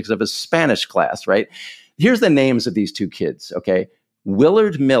context of a Spanish class, right? Here's the names of these 2 kids, okay?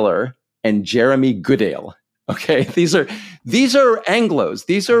 Willard Miller and Jeremy Goodale. Okay, these are Anglos.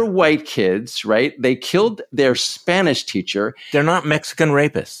 These are white kids, right? They killed their Spanish teacher. They're not Mexican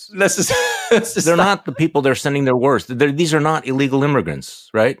rapists. They're not the people they're sending their worst. These are not illegal immigrants,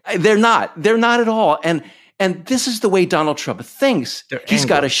 right? They're not. They're not at all. And this is the way Donald Trump thinks. He's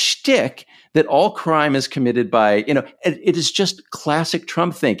got a shtick that all crime is committed by, it is just classic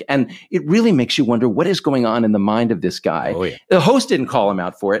Trump think. And it really makes you wonder what is going on in the mind of this guy. Oh, yeah. The host didn't call him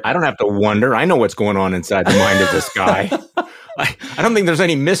out for it. I don't have to wonder. I know what's going on inside the mind of this guy. I don't think there's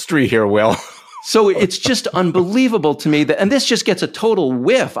any mystery here, Will. So it's just unbelievable to me and this just gets a total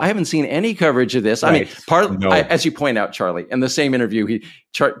whiff. I haven't seen any coverage of this. Right. I mean, as you point out, Charlie, in the same interview,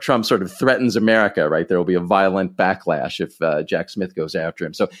 Trump sort of threatens America, right? There will be a violent backlash if Jack Smith goes after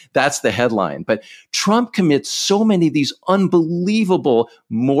him. So that's the headline. But Trump commits so many of these unbelievable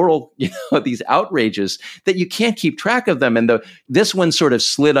moral, these outrages that you can't keep track of them. And this one sort of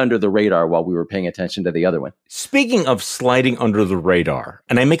slid under the radar while we were paying attention to the other one. Speaking of sliding under the radar,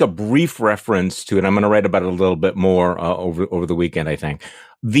 and I make a brief reference to it, I'm going to write about it a little bit more over the weekend, I think,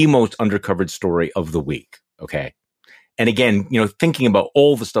 the most undercovered story of the week. Okay. And again, thinking about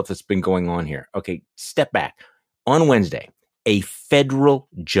all the stuff that's been going on here. Okay. Step back. On Wednesday, a federal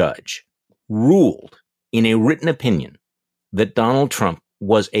judge ruled in a written opinion that Donald Trump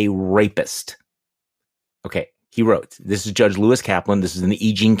was a rapist. Okay. He wrote, this is Judge Lewis Kaplan. This is in the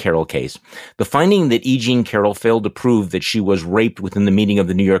E. Jean Carroll case. The finding that E. Jean Carroll failed to prove that she was raped within the meaning of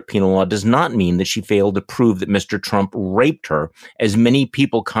the New York penal law does not mean that she failed to prove that Mr. Trump raped her, as many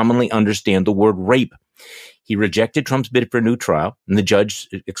people commonly understand the word rape. He rejected Trump's bid for a new trial, and the judge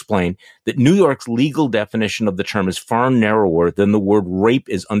explained that New York's legal definition of the term is far narrower than the word rape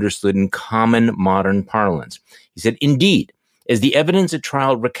is understood in common modern parlance. He said, indeed, as the evidence at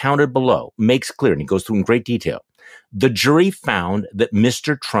trial recounted below makes clear, and he goes through in great detail, the jury found that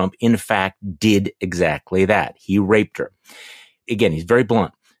Mr. Trump, in fact, did exactly that. He raped her. Again, he's very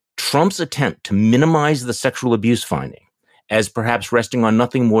blunt. Trump's attempt to minimize the sexual abuse finding as perhaps resting on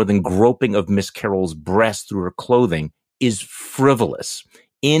nothing more than groping of Miss Carroll's breast through her clothing is frivolous.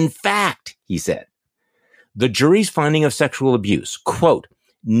 In fact, he said, the jury's finding of sexual abuse, quote,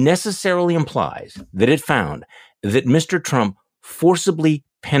 necessarily implies that it found that Mr. Trump forcibly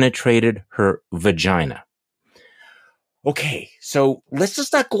penetrated her vagina. Okay, so let's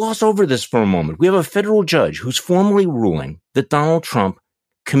just not gloss over this for a moment. We have a federal judge who's formally ruling that Donald Trump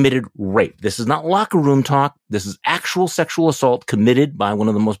committed rape. This is not locker room talk. This is actual sexual assault committed by one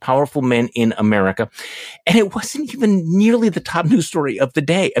of the most powerful men in America. And it wasn't even nearly the top news story of the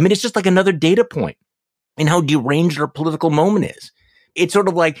day. I mean, it's just like another data point in how deranged our political moment is. It's sort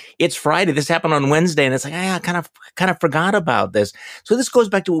of like it's Friday. This happened on Wednesday, and it's like, I kind of forgot about this. So this goes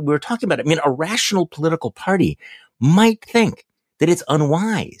back to what we were talking about. I mean, a rational political party might think that it's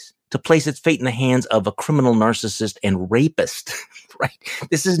unwise to place its fate in the hands of a criminal narcissist and rapist, right?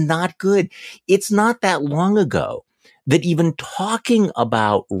 This is not good. It's not that long ago that even talking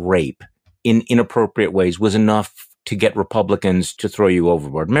about rape in inappropriate ways was enough to get Republicans to throw you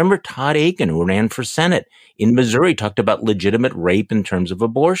overboard. Remember Todd Akin, who ran for Senate in Missouri, talked about legitimate rape in terms of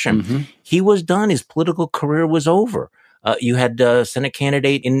abortion. Mm-hmm. He was done. His political career was over. You had a Senate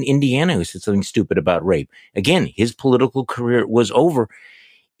candidate in Indiana who said something stupid about rape. Again, his political career was over.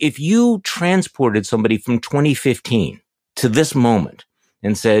 If you transported somebody from 2015 to this moment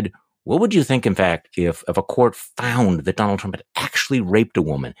and said, what would you think, in fact, if a court found that Donald Trump had actually raped a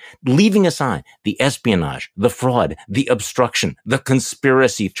woman, leaving aside the espionage, the fraud, the obstruction, the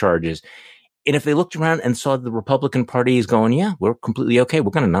conspiracy charges? And if they looked around and saw the Republican Party is going, yeah, we're completely okay,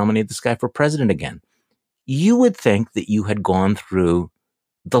 we're going to nominate this guy for president again, you would think that you had gone through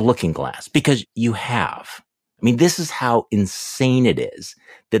the looking glass, because you have. I mean, this is how insane it is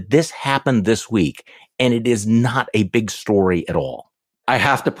that this happened this week, and it is not a big story at all. I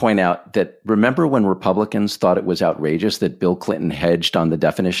have to point out that, remember when Republicans thought it was outrageous that Bill Clinton hedged on the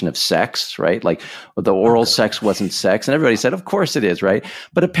definition of sex, right? Like the oral sex wasn't sex. And everybody said, of course it is, right?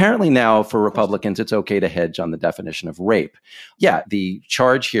 But apparently now for Republicans, it's okay to hedge on the definition of rape. Yeah, the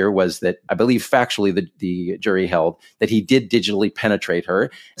charge here was that, I believe factually, the jury held that he did digitally penetrate her.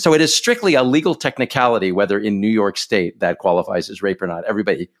 So it is strictly a legal technicality whether in New York State that qualifies as rape or not.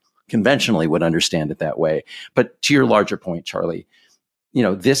 Everybody conventionally would understand it that way. But to your larger point, Charlie, you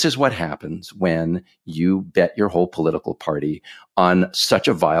know, this is what happens when you bet your whole political party on such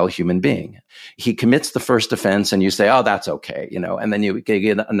a vile human being. He commits the first offense and you say, oh, that's okay, you know, and then you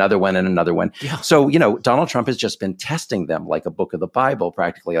get another one and another one. Yeah. So, you know, Donald Trump has just been testing them like a book of the Bible,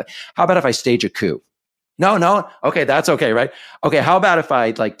 practically. Like, how about if I stage a coup? No. Okay, that's okay, right? Okay, how about if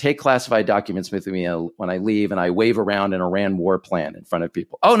I take classified documents with me when I leave and I wave around an Iran war plan in front of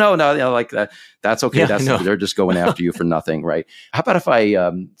people? Oh, no, you know, like that. That's okay. Yeah, they're just going after you for nothing, right? How about if I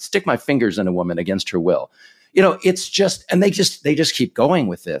stick my fingers in a woman against her will? You know, it's just, and they just keep going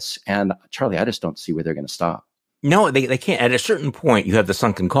with this. And Charlie, I just don't see where they're going to stop. No, they can't. At a certain point, you have the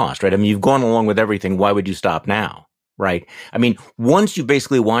sunken cost, right? I mean, you've gone along with everything. Why would you stop now? Right. I mean, once you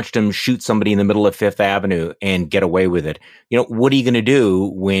basically watched him shoot somebody in the middle of Fifth Avenue and get away with it, you know, what are you going to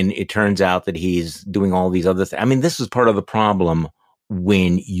do when it turns out that he's doing all these other things? I mean, this is part of the problem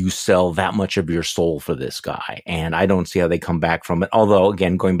when you sell that much of your soul for this guy. And I don't see how they come back from it. Although,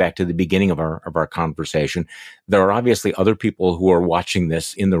 again, going back to the beginning of our conversation, there are obviously other people who are watching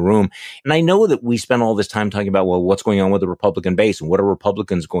this in the room. And I know that we spend all this time talking about, well, what's going on with the Republican base and what are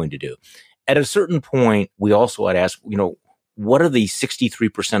Republicans going to do? At a certain point, we also ought to ask, you know, what are the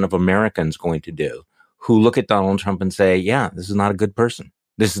 63% of Americans going to do who look at Donald Trump and say, yeah, this is not a good person.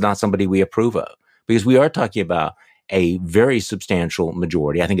 This is not somebody we approve of. Because we are talking about a very substantial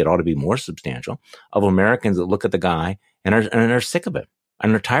majority, I think it ought to be more substantial, of Americans that look at the guy and are sick of it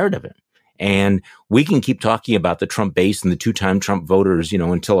and are tired of it. And we can keep talking about the Trump base and the two-time Trump voters, you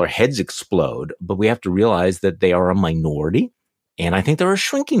know, until our heads explode. But we have to realize that they are a minority. And I think they're a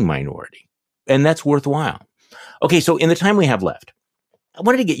shrinking minority. And that's worthwhile. Okay, so in the time we have left, I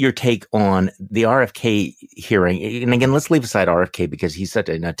wanted to get your take on the RFK hearing. And again, let's leave aside RFK because he's such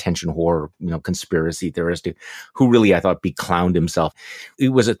an attention whore, you know, conspiracy theorist who really, I thought, beclowned himself. It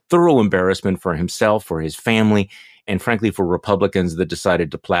was a thorough embarrassment for himself, for his family, and frankly, for Republicans that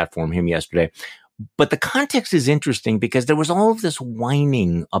decided to platform him yesterday. But the context is interesting because there was all of this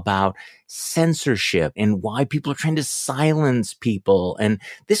whining about censorship and why people are trying to silence people. And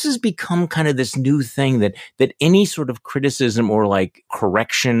this has become kind of this new thing that any sort of criticism or like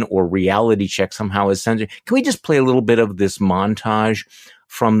correction or reality check somehow is censored. Can we just play a little bit of this montage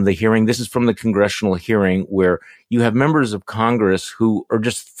from the hearing? This is from the congressional hearing where you have members of Congress who are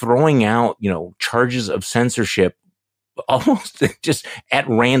just throwing out, you know, charges of censorship almost just at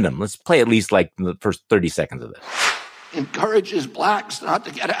random. Let's play at least like the first 30 seconds of this. Encourages blacks not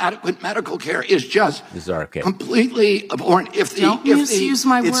to get adequate medical care is just completely abhorrent. Don't misuse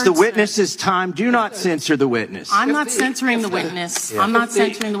my words. It's the witness's time. Do not censor the witness. I'm not censoring the witness. I'm not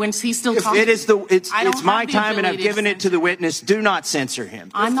censoring the witness. He's still talking. It's my time, and I've given it to the witness. Do not censor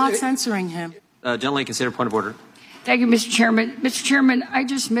him. I'm not censoring him. Gentlemen, consider point of order. Thank you, Mr. Chairman. Mr. Chairman, I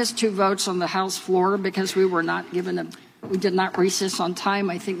just missed 2 votes on the House floor because we were not given we did not recess on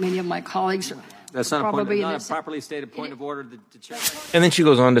time. I think many of my colleagues are That's not a properly stated point of order. And then she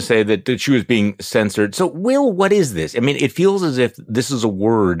goes on to say that she was being censored. So, Will, what is this? I mean, it feels as if this is a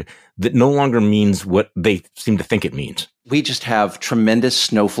word that no longer means what they seem to think it means. We just have tremendous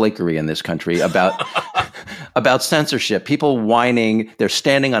snowflakery in this country about about censorship. People whining. They're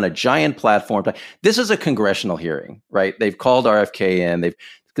standing on a giant platform. This is a congressional hearing, right? They've called RFK in. They've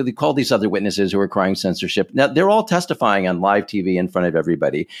They called these other witnesses who were crying censorship. Now, they're all testifying on live TV in front of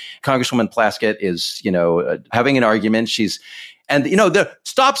everybody. Congresswoman Plaskett is, having an argument.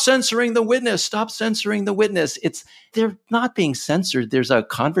 Stop censoring the witness. Stop censoring the witness. They're not being censored. There's a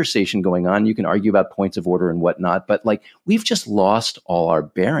conversation going on. You can argue about points of order and whatnot, but we've just lost all our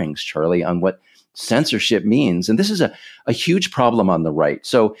bearings, Charlie, on what censorship means. And this is a huge problem on the right.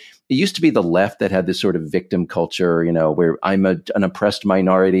 So it used to be the left that had this sort of victim culture, where I'm an oppressed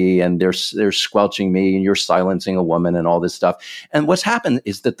minority and they're squelching me and you're silencing a woman and all this stuff. And what's happened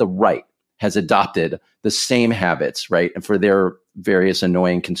is that the right has adopted the same habits, right? And for their various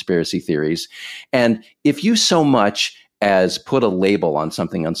annoying conspiracy theories. And if you so much as put a label on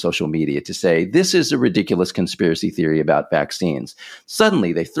something on social media to say, this is a ridiculous conspiracy theory about vaccines,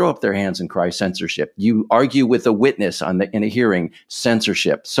 suddenly they throw up their hands and cry censorship. You argue with a witness in a hearing,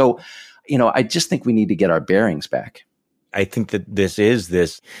 censorship. So, I just think we need to get our bearings back. I think that this is the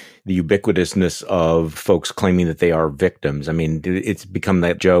ubiquitousness of folks claiming that they are victims. I mean, it's become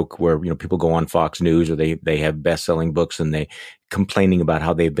that joke where, people go on Fox News or they have best-selling books and they complaining about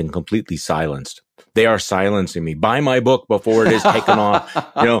how they've been completely silenced. They are silencing me. Buy my book before it is taken off.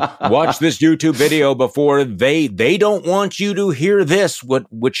 Watch this YouTube video before they don't want you to hear this,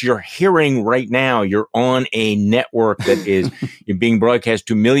 which you're hearing right now. You're on a network that is being broadcast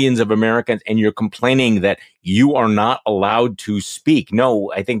to millions of Americans, and you're complaining that you are not allowed to speak.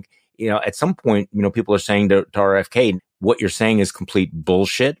 No, I think, at some point, people are saying to RFK, what you're saying is complete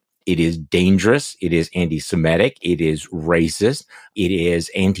bullshit. It is dangerous. It is anti-Semitic. It is racist. It is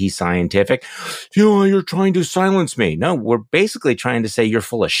anti-scientific. You're trying to silence me. No, we're basically trying to say you're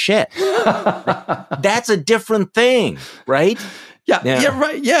full of shit. That's a different thing, right? Yeah,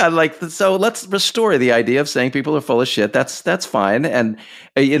 right. Yeah, so let's restore the idea of saying people are full of shit. That's fine. And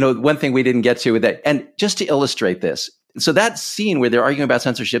one thing we didn't get to with that, and just to illustrate this. So that scene where they're arguing about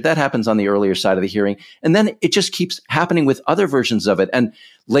censorship, that happens on the earlier side of the hearing. And then it just keeps happening with other versions of it. And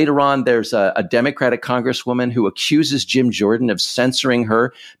later on, there's a Democratic congresswoman who accuses Jim Jordan of censoring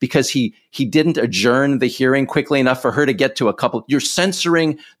her because he didn't adjourn the hearing quickly enough for her to get to a couple. You're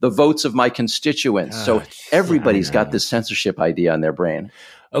censoring the votes of my constituents. So everybody's got this censorship idea on their brain.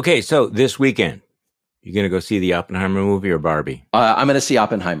 Okay, so this weekend, you're going to go see the Oppenheimer movie or Barbie? I'm going to see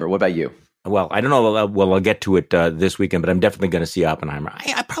Oppenheimer. What about you? Well, I don't know. Well, I'll get to it this weekend, but I'm definitely going to see Oppenheimer.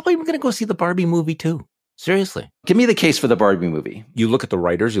 I probably am going to go see the Barbie movie too. Seriously. Give me the case for the Barbie movie. You look at the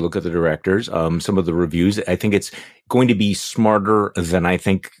writers, you look at the directors, some of the reviews. I think it's going to be smarter than I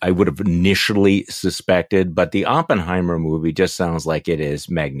think I would have initially suspected. But the Oppenheimer movie just sounds like it is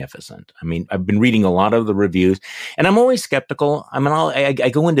magnificent. I mean, I've been reading a lot of the reviews and I'm always skeptical. I mean, I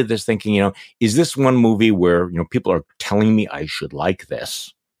go into this thinking, is this one movie where, people are telling me I should like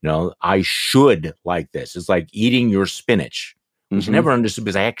this? I should like this. It's like eating your spinach, which I never understood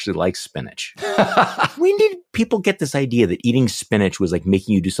because I actually like spinach. When did people get this idea that eating spinach was like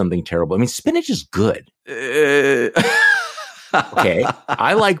making you do something terrible? I mean, spinach is good. Okay.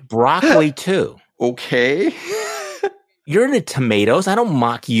 I like broccoli too. Okay. You're into tomatoes. I don't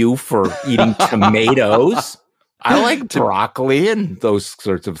mock you for eating tomatoes. I like broccoli and those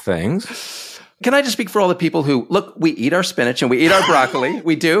sorts of things. Can I just speak for all the people who, look, we eat our spinach and we eat our broccoli.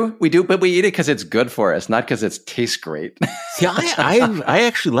 We do, but we eat it because it's good for us, not because it tastes great. See, I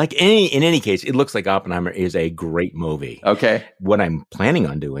actually like in any case, it looks like Oppenheimer is a great movie. Okay. What I'm planning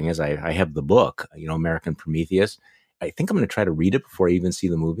on doing is I have the book, American Prometheus. I think I'm going to try to read it before I even see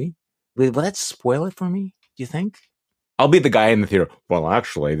the movie. Will that spoil it for me, do you think? I'll be the guy in the theater. Well,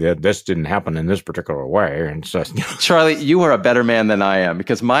 actually, this didn't happen in this particular way. And so, Charlie, you are a better man than I am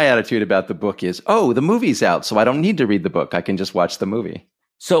because my attitude about the book is, the movie's out, so I don't need to read the book. I can just watch the movie.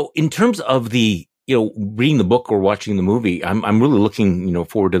 So in terms of the, reading the book or watching the movie, I'm really looking,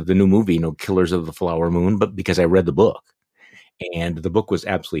 forward to the new movie, Killers of the Flower Moon, but because I read the book. And the book was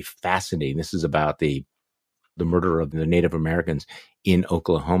absolutely fascinating. This is about the murder of the Native Americans in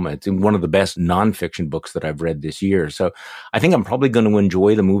Oklahoma. It's one of the best nonfiction books that I've read this year. So I think I'm probably going to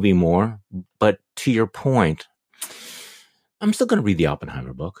enjoy the movie more. But to your point, I'm still going to read the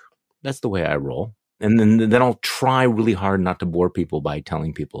Oppenheimer book. That's the way I roll. And then I'll try really hard not to bore people by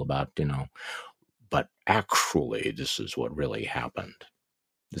telling people about, but actually this is what really happened.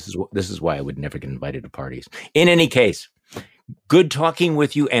 This is why I would never get invited to parties. In any case, good talking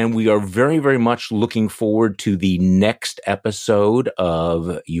with you, and we are very, very much looking forward to the next episode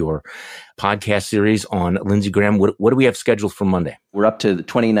of your podcast series on Lindsey Graham. What do we have scheduled for Monday? We're up to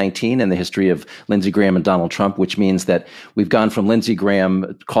 2019 in the history of Lindsey Graham and Donald Trump, which means that we've gone from Lindsey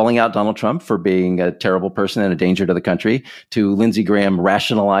Graham calling out Donald Trump for being a terrible person and a danger to the country to Lindsey Graham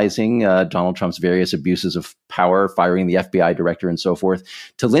rationalizing Donald Trump's various abuses of power, firing the FBI director and so forth,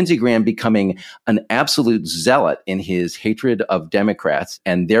 to Lindsey Graham becoming an absolute zealot in his hatred of Democrats.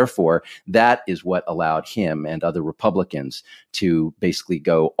 And therefore, that is what allowed him and other Republicans to basically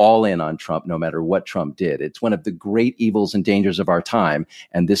go all in on Trump, no matter what Trump did. It's one of the great evils and dangers of our time,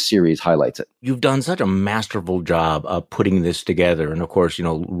 and this series highlights it. You've done such a masterful job of putting this together. And of course,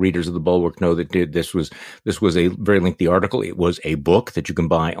 readers of the Bulwark know that this was a very lengthy article. It was a book that you can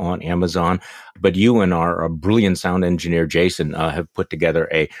buy on Amazon. But you and our brilliant sound engineer, Jason, have put together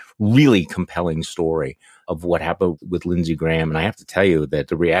a really compelling story of what happened with Lindsey Graham. And I have to tell you that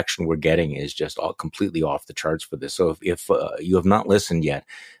the reaction we're getting is just all completely off the charts for this. So if you have not listened yet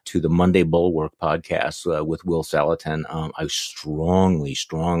to the Monday Bulwark podcast with Will Saletan, I strongly,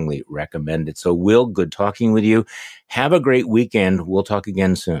 strongly recommend it. So Will, good talking with you. Have a great weekend. We'll talk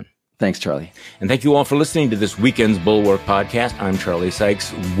again soon. Thanks, Charlie. And thank you all for listening to this weekend's Bulwark podcast. I'm Charlie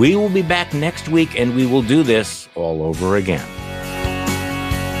Sykes. We will be back next week, and we will do this all over again.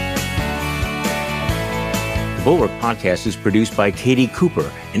 The Bulwark Podcast is produced by Katie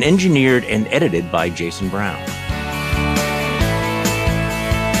Cooper and engineered and edited by Jason Brown.